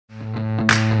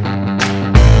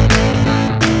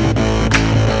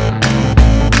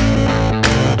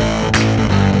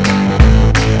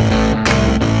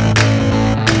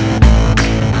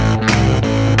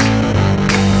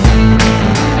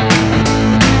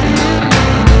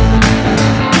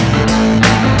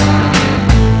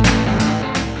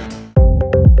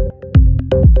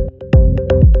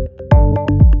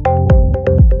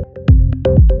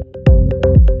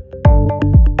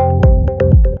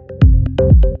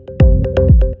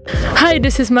Hi,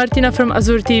 this is Martina from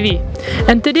Azure TV,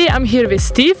 and today I'm here with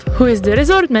Steve, who is the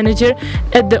resort manager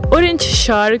at the Orange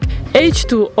Shark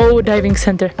H20 diving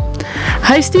center.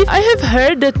 Hi Steve, I have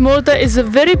heard that Malta is a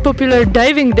very popular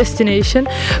diving destination.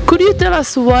 Could you tell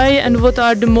us why and what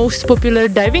are the most popular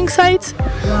diving sites?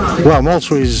 Well,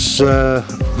 Malta is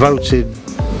voted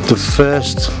the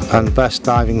first and best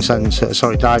diving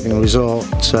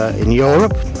resort in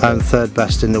Europe and third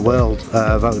best in the world,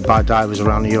 voted by divers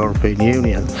around the European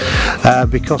Union,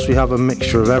 because we have a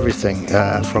mixture of everything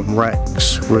from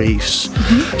wrecks, reefs,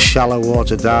 shallow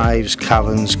water dives,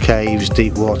 caverns, caves,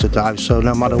 deep water dives. So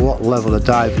no matter what level of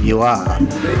diver you are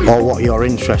or what you're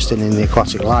interested in the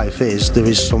aquatic life is, there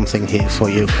is something here for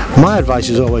you. My advice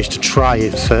is always to try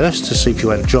it first to see if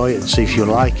you enjoy it and see if you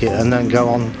like it, and then go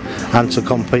on and to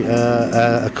complete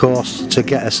a course to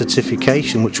get a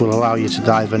certification which will allow you to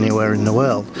dive anywhere in the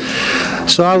world.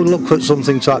 So I would look at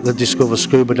something like the Discover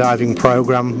Scuba Diving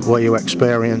program, where you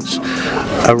experience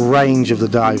a range of the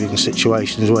diving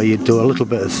situations, where you do a little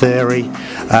bit of theory,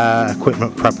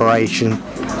 equipment preparation,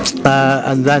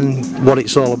 and then what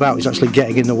it's all about is actually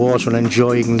getting in the water and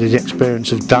enjoying the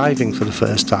experience of diving for the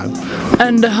first time.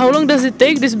 And how long does it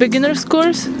take, this beginner's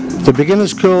course? The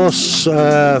beginner's course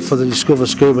for the Discover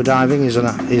Scuba Diving is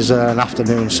an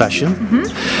afternoon session.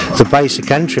 The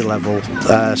basic entry level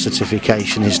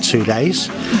certification is 2 days,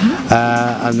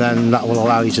 and then that will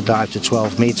allow you to dive to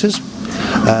 12 metres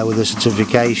with a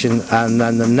certification, and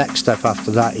then the next step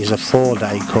after that is a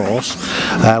 4-day course,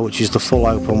 which is the full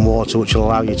open water, which will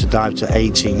allow you to dive to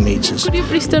 18 metres. Could you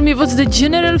please tell me what's the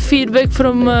general feedback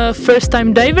from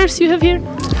first-time divers you have here?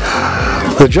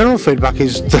 The general feedback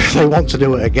is they want to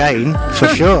do it again, for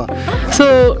sure.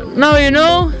 So now you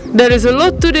know there is a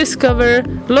lot to discover,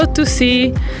 a lot to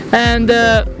see, and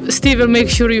Steve will make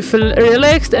sure you feel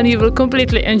relaxed and you will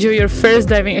completely enjoy your first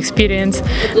diving experience.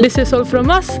 This is all from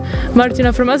us,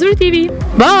 Martina from Azure TV.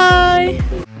 Bye!